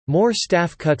More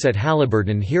staff cuts at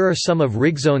Halliburton. Here are some of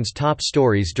Rigzone's top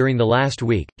stories during the last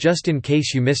week, just in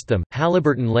case you missed them.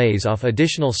 Halliburton lays off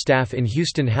additional staff in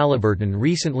Houston. Halliburton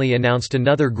recently announced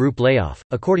another group layoff,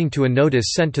 according to a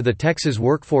notice sent to the Texas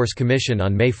Workforce Commission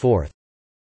on May 4.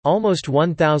 Almost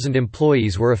 1,000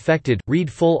 employees were affected. Read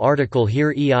full article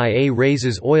here. EIA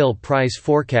raises oil price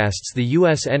forecasts. The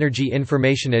U.S. Energy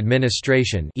Information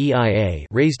Administration (EIA)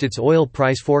 raised its oil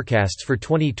price forecasts for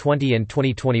 2020 and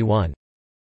 2021.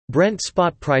 Brent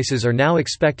spot prices are now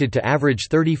expected to average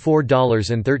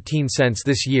 $34.13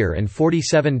 this year and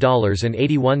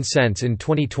 $47.81 in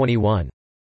 2021.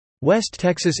 West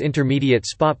Texas Intermediate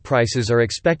spot prices are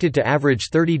expected to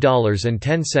average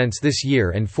 $30.10 this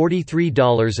year and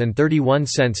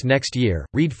 $43.31 next year.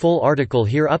 Read full article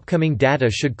here. Upcoming data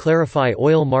should clarify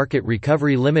oil market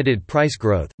recovery. Limited price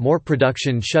growth, more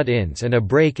production shut-ins and a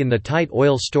break in the tight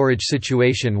oil storage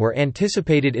situation were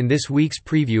anticipated in this week's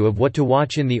preview of what to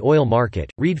watch in the oil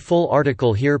market. Read full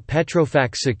article here.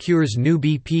 Petrofac secures new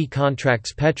BP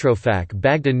contracts. Petrofac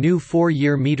bagged a new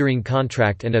 4-year metering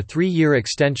contract and a 3-year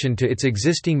extension to its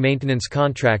existing maintenance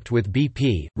contract with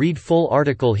BP. Read full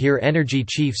article here. Energy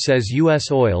chief says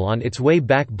U.S. oil on its way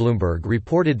back. Bloomberg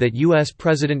reported that U.S.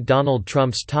 President Donald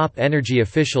Trump's top energy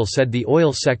official said the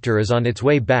oil sector is on its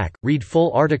way back. Read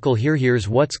full article here. Here's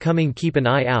what's coming. Keep an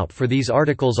eye out for these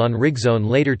articles on Rigzone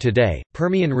later today.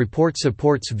 Permian report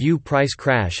supports view price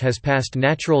crash has passed.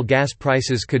 Natural gas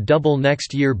prices could double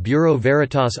next year. Bureau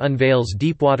Veritas unveils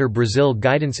Deepwater Brazil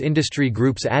guidance. Industry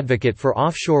groups advocate for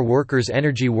offshore workers.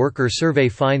 Energy worker survey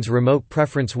finds remote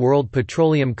preference. World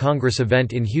Petroleum Congress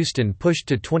event in Houston pushed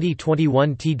to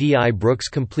 2021. TDI Brooks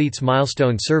completes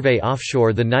milestone survey.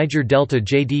 Offshore the Niger Delta.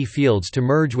 JD Fields to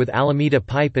merge with Alameda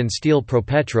Pipe and Steel.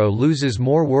 ProPetro loses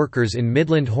more workers in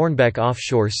Midland. Hornbeck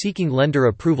Offshore seeking lender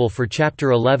approval for Chapter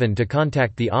 11. To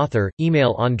contact the author,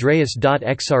 email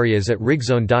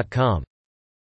andreas.exarias@rigzone.com.